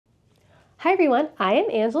Hi everyone, I am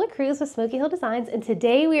Angela Cruz with Smokey Hill Designs, and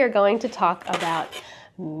today we are going to talk about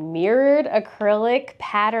mirrored acrylic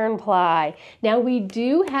pattern ply. Now we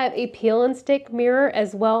do have a peel and stick mirror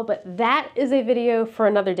as well, but that is a video for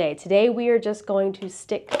another day. Today we are just going to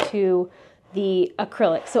stick to the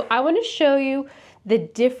acrylic. So I want to show you the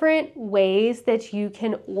different ways that you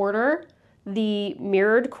can order the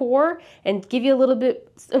mirrored core and give you a little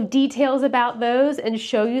bit of details about those and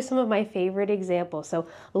show you some of my favorite examples. So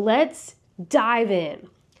let's dive in.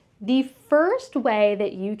 The first way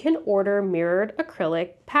that you can order mirrored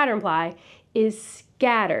acrylic pattern ply is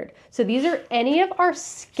scattered. So these are any of our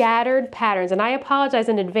scattered patterns, and I apologize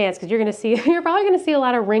in advance because you're probably gonna see a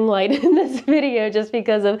lot of ring light in this video just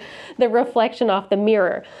because of the reflection off the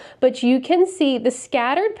mirror. But you can see the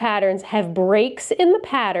scattered patterns have breaks in the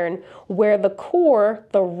pattern where the core,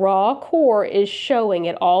 the raw core, is showing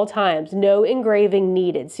at all times, no engraving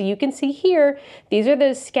needed. So you can see here, these are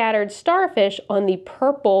those scattered starfish on the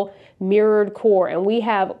purple mirrored core, and we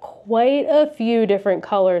have quite a few different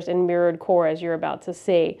colors in mirrored core as you're about to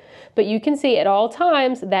see. But you can see at all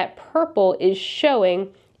times that purple is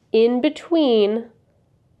showing in between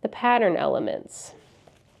the pattern elements.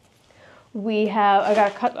 We have,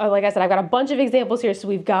 like I said, I've got a bunch of examples here. So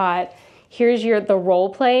we've got, here's the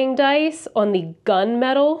role-playing dice on the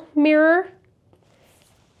gunmetal mirror.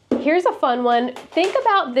 Here's a fun one. Think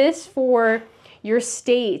about this for your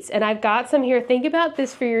states, and I've got some here. Think about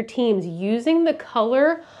this for your teams, using the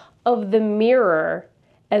color of the mirror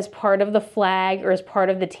as part of the flag or as part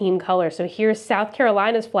of the team color. So here's South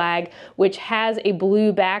Carolina's flag, which has a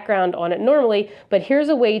blue background on it normally, but here's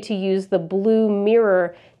a way to use the blue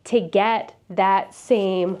mirror to get that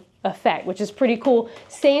same effect, which is pretty cool.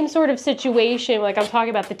 Same sort of situation, like I'm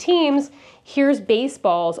talking about the teams, here's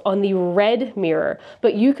baseballs on the red mirror,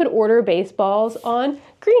 but you could order baseballs on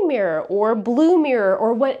green mirror or blue mirror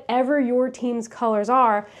or whatever your team's colors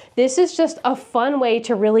are. This is just a fun way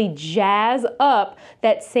to really jazz up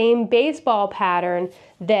that same baseball pattern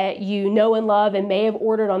that you know and love and may have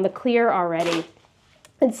ordered on the clear already.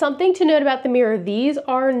 And something to note about the mirror, these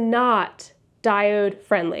are not diode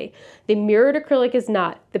friendly. The mirrored acrylic is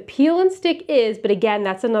not. The peel and stick is, but again,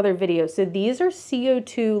 that's another video. So these are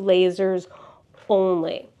CO2 lasers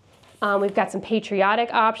only. We've got some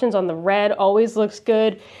patriotic options on the red, always looks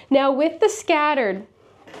good. Now with the scattered,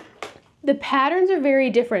 the patterns are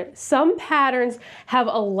very different. Some patterns have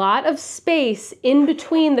a lot of space in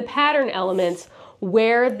between the pattern elements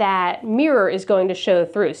where that mirror is going to show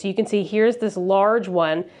through. So you can see here's this large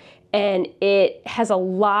one, and it has a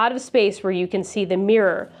lot of space where you can see the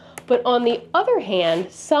mirror. But on the other hand,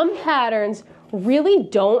 some patterns really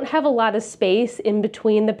don't have a lot of space in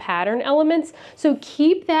between the pattern elements. So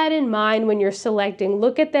keep that in mind when you're selecting.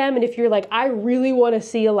 Look at them, and if you're like, I really want to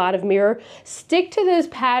see a lot of mirror, stick to those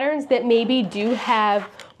patterns that maybe do have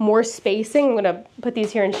more spacing. I'm gonna put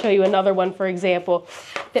these here and show you another one, for example,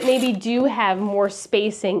 that maybe do have more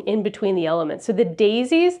spacing in between the elements. So the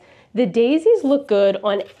daisies look good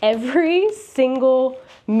on every single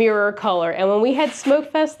mirror color. And when we had Smoke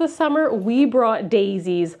Fest this summer, we brought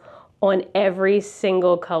daisies on every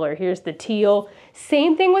single color. Here's the teal.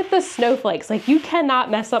 Same thing with the snowflakes. Like, you cannot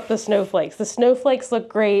mess up the snowflakes. The snowflakes look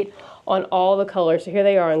great on all the colors. So here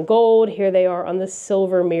they are on gold, here they are on the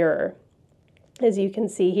silver mirror, as you can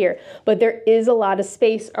see here. But there is a lot of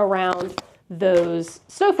space around those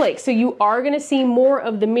snowflakes. So you are gonna see more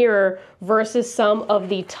of the mirror versus some of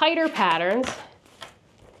the tighter patterns.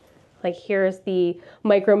 Like here's the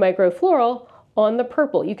micro floral on the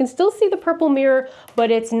purple. You can still see the purple mirror, but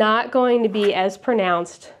it's not going to be as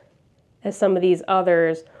pronounced as some of these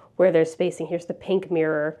others where there's spacing. Here's the pink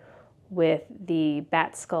mirror with the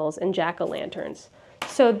bat skulls and jack-o'-lanterns.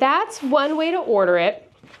 So that's one way to order it.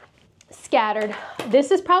 Scattered.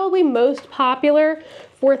 This is probably most popular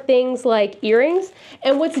for things like earrings.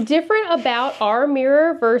 And what's different about our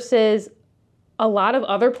mirror versus a lot of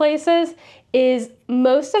other places is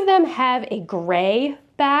most of them have a gray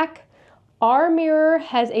back. Our mirror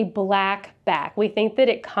has a black back. We think that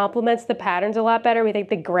it complements the patterns a lot better. We think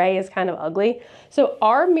the gray is kind of ugly. So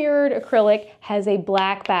our mirrored acrylic has a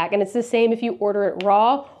black back, and it's the same if you order it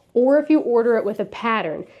raw or if you order it with a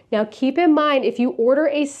pattern. Now keep in mind, if you order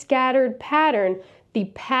a scattered pattern, the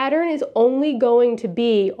pattern is only going to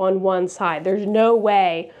be on one side. There's no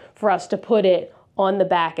way for us to put it on the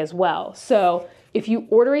back as well. So if you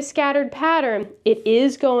order a scattered pattern, it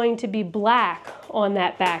is going to be black on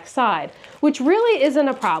that back side, which really isn't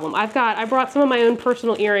a problem. I brought some of my own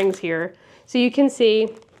personal earrings here. So you can see,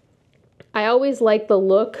 I always like the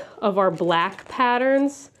look of our black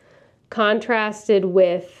patterns contrasted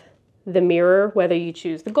with the mirror, whether you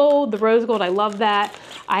choose the gold, the rose gold. I love that.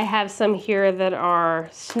 I have some here that are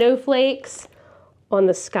snowflakes on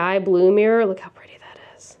the sky blue mirror. Look how pretty that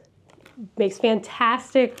is. Makes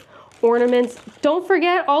fantastic ornaments. Don't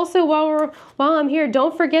forget also, while I'm here,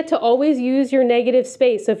 don't forget to always use your negative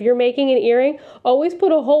space. So if you're making an earring, always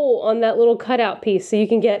put a hole on that little cutout piece so you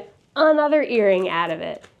can get another earring out of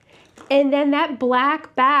it. And then that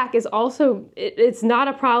black back is also, it's not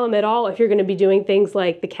a problem at all if you're going to be doing things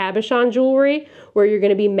like the cabochon jewelry, where you're going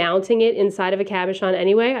to be mounting it inside of a cabochon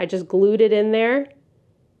anyway. I just glued it in there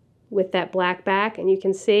with that black back, and you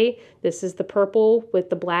can see this is the purple with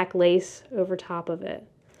the black lace over top of it.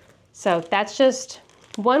 So that's just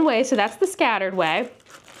one way. So that's the scattered way.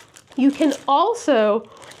 You can also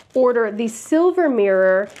order the silver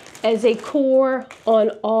mirror as a core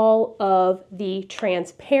on all of the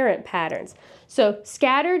transparent patterns. So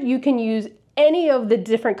scattered, you can use any of the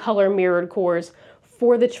different color mirrored cores.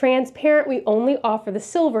 For the transparent, we only offer the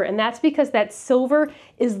silver, and that's because that silver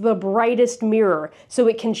is the brightest mirror, so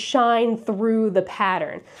it can shine through the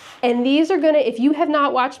pattern. And these are gonna, if you have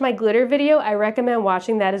not watched my glitter video, I recommend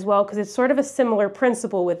watching that as well, because it's sort of a similar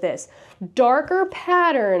principle with this. Darker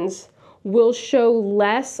patterns will show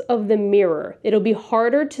less of the mirror. It'll be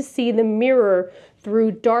harder to see the mirror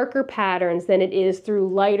through darker patterns than it is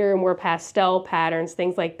through lighter, more pastel patterns,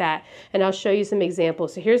 things like that. And I'll show you some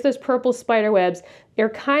examples. So here's those purple spider webs. They're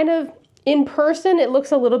kind of, in person, it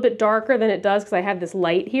looks a little bit darker than it does because I have this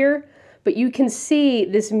light here, but you can see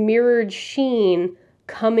this mirrored sheen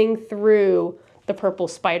coming through the purple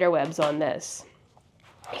spider webs on this.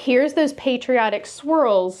 Here's those patriotic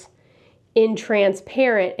swirls in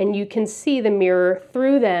transparent, and you can see the mirror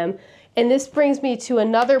through them. And this brings me to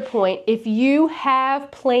another point. If you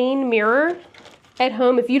have plain mirror at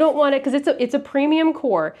home, if you don't want it, because it's a premium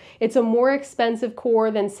core, it's a more expensive core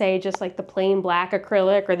than, say, just like the plain black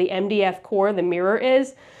acrylic or the MDF core the mirror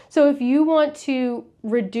is. So if you want to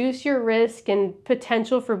reduce your risk and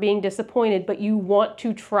potential for being disappointed, but you want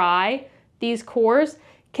to try these cores,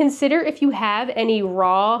 consider if you have any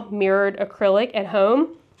raw mirrored acrylic at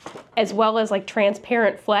home, as well as like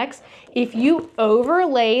transparent flex. If you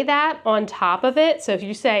overlay that on top of it, so if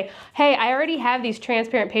you say, hey, I already have these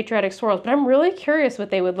transparent patriotic swirls, but I'm really curious what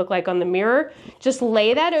they would look like on the mirror, just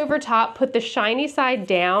lay that over top, put the shiny side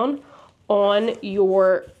down on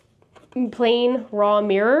your plain raw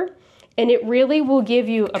mirror, and it really will give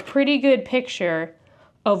you a pretty good picture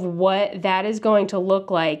of what that is going to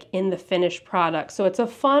look like in the finished product. So it's a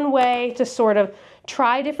fun way to sort of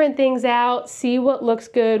try different things out, see what looks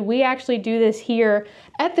good. We actually do this here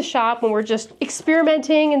at the shop when we're just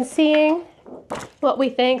experimenting and seeing what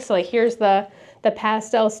we think. So like here's the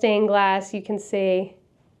pastel stained glass. You can see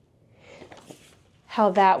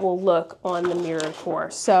how that will look on the mirror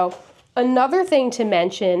core. So another thing to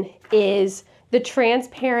mention is the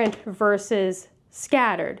transparent versus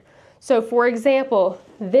scattered. So for example,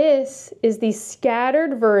 this is the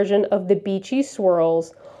scattered version of the beachy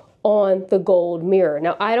swirls on the gold mirror.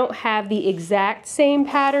 Now I don't have the exact same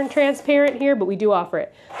pattern transparent here, but we do offer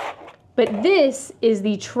it. But this is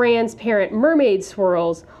the transparent mermaid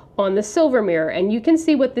swirls on the silver mirror, and you can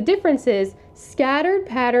see what the difference is. Scattered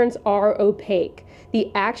patterns are opaque.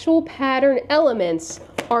 The actual pattern elements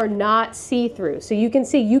are not see-through. So you can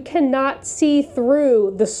see, you cannot see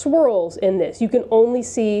through the swirls in this. You can only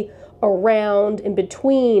see around and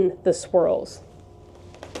between the swirls.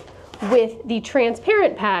 With the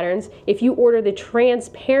transparent patterns, if you order the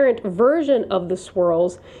transparent version of the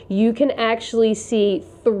swirls, you can actually see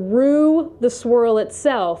through the swirl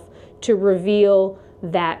itself to reveal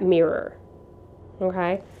that mirror.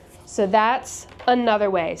 Okay, so that's another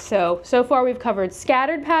way. So far we've covered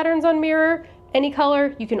scattered patterns on mirror, any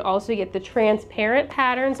color. You can also get the transparent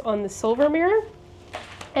patterns on the silver mirror.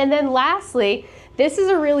 And then lastly, this is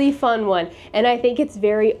a really fun one, and I think it's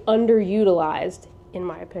very underutilized, in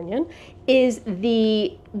my opinion, is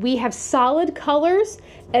we have solid colors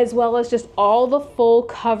as well as just all the full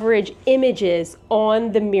coverage images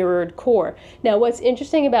on the mirrored core. Now what's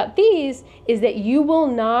interesting about these is that you will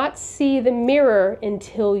not see the mirror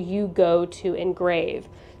until you go to engrave.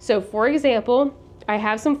 So for example, I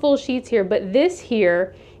have some full sheets here, but this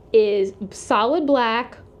here is solid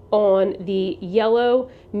black on the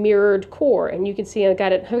yellow mirrored core, and you can see I've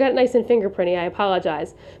got it nice and fingerprinty, I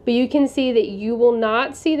apologize, but you can see that you will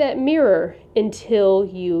not see that mirror until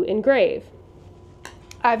you engrave.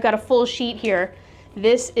 I've got a full sheet here.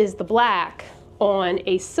 This is the black on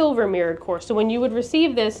a silver mirrored core. So when you would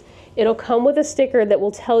receive this, it'll come with a sticker that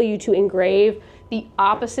will tell you to engrave the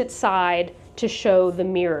opposite side to show the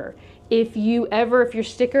mirror. if your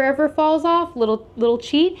sticker ever falls off, little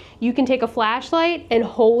cheat, you can take a flashlight and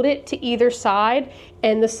hold it to either side,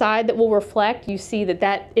 and the side that will reflect, you see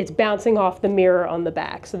that it's bouncing off the mirror on the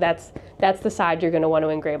back. So that's the side you're going to want to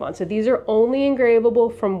engrave on. So these are only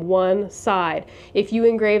engravable from one side. If you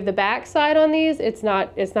engrave the back side on these, it's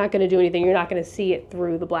not going to do anything. You're not going to see it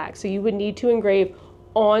through the black. So you would need to engrave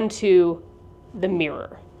onto the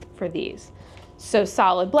mirror for these. So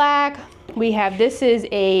solid black. We have, this is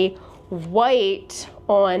a white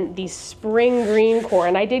on the spring green core,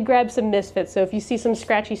 and I did grab some misfits, so if you see some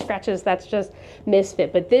scratchy scratches, that's just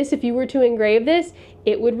misfit. But this, if you were to engrave this,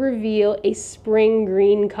 it would reveal a spring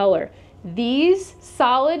green color. These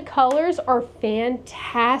solid colors are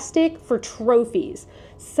fantastic for trophies.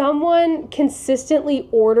 Someone consistently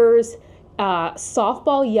orders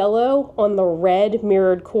softball yellow on the red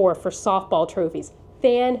mirrored core for softball trophies.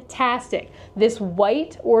 Fantastic. This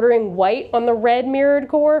white, ordering white on the red mirrored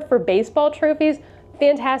core for baseball trophies,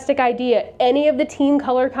 fantastic idea. Any of the team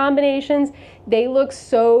color combinations, they look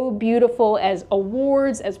so beautiful as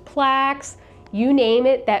awards, as plaques, you name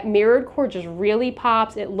it. That mirrored core just really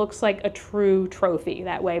pops. It looks like a true trophy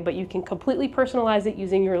that way, but you can completely personalize it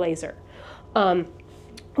using your laser.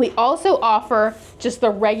 We also offer just the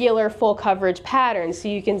regular full coverage pattern. So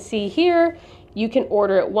you can see here, you can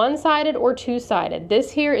order it one-sided or two-sided. This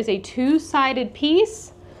here is a two-sided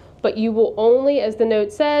piece, but you will only, as the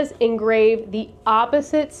note says, engrave the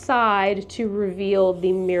opposite side to reveal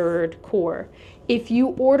the mirrored core. If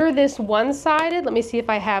you order this one-sided, let me see if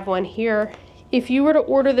I have one here. If you were to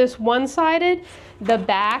order this one-sided, the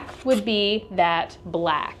back would be that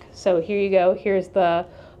black. So here you go. Here's the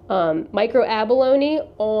micro abalone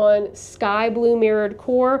on sky blue mirrored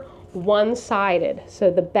core, one-sided.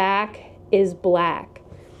 So the back is black.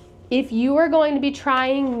 If you are going to be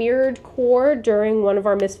trying mirrored core during one of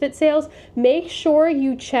our Misfit sales, make sure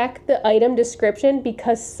you check the item description,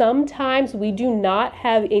 because sometimes we do not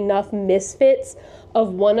have enough Misfits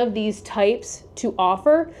of one of these types to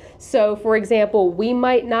offer. So for example, we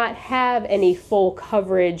might not have any full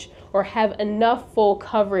coverage or have enough full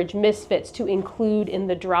coverage Misfits to include in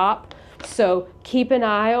the drop. So keep an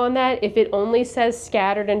eye on that. If it only says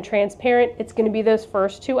scattered and transparent, it's going to be those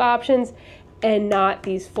first two options and not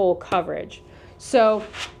these full coverage. So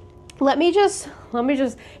let me just,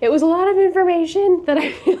 it was a lot of information that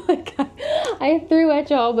I feel like I threw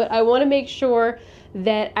at y'all, but I want to make sure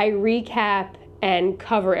that I recap and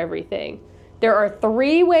cover everything. There are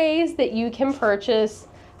 3 ways that you can purchase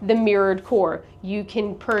the mirrored core. You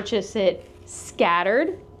can purchase it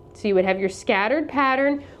scattered. So you would have your scattered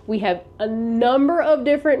pattern. We have a number of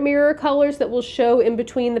different mirror colors that will show in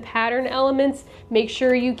between the pattern elements. Make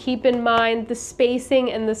sure you keep in mind the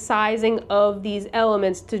spacing and the sizing of these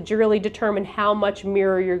elements to really determine how much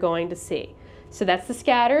mirror you're going to see. So that's the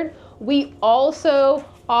scattered. We also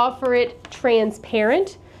offer it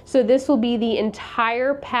transparent. So this will be the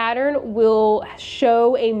entire pattern will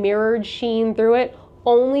show a mirrored sheen through it,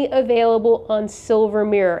 only available on silver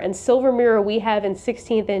mirror. And silver mirror we have in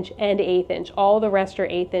 16th inch and 1/8 inch. All the rest are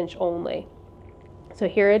 1/8 inch only. So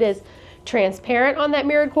here it is, transparent on that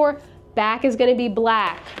mirrored core. Back is going to be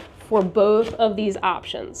black for both of these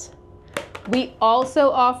options. We also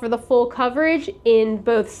offer the full coverage in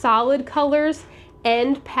both solid colors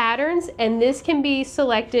and patterns, and this can be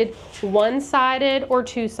selected one-sided or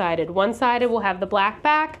two-sided. One-sided will have the black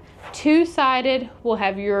back, two-sided will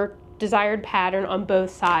have your desired pattern on both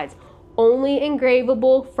sides. Only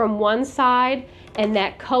engravable from one side, and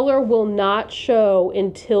that color will not show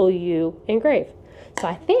until you engrave. So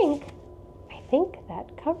I think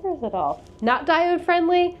that covers it all. Not diode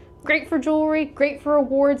friendly, great for jewelry, great for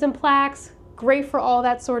awards and plaques, great for all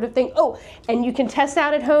that sort of thing. Oh, and you can test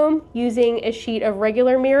out at home using a sheet of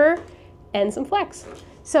regular mirror and some flex.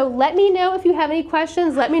 So let me know if you have any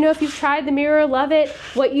questions. Let me know if you've tried the mirror, love it,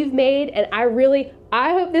 what you've made, and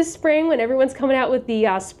I hope this spring when everyone's coming out with the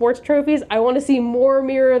sports trophies, I want to see more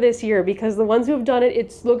mirror this year, because the ones who have done it,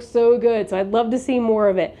 it looks so good. So I'd love to see more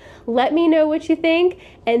of it. Let me know what you think,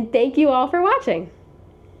 and thank you all for watching.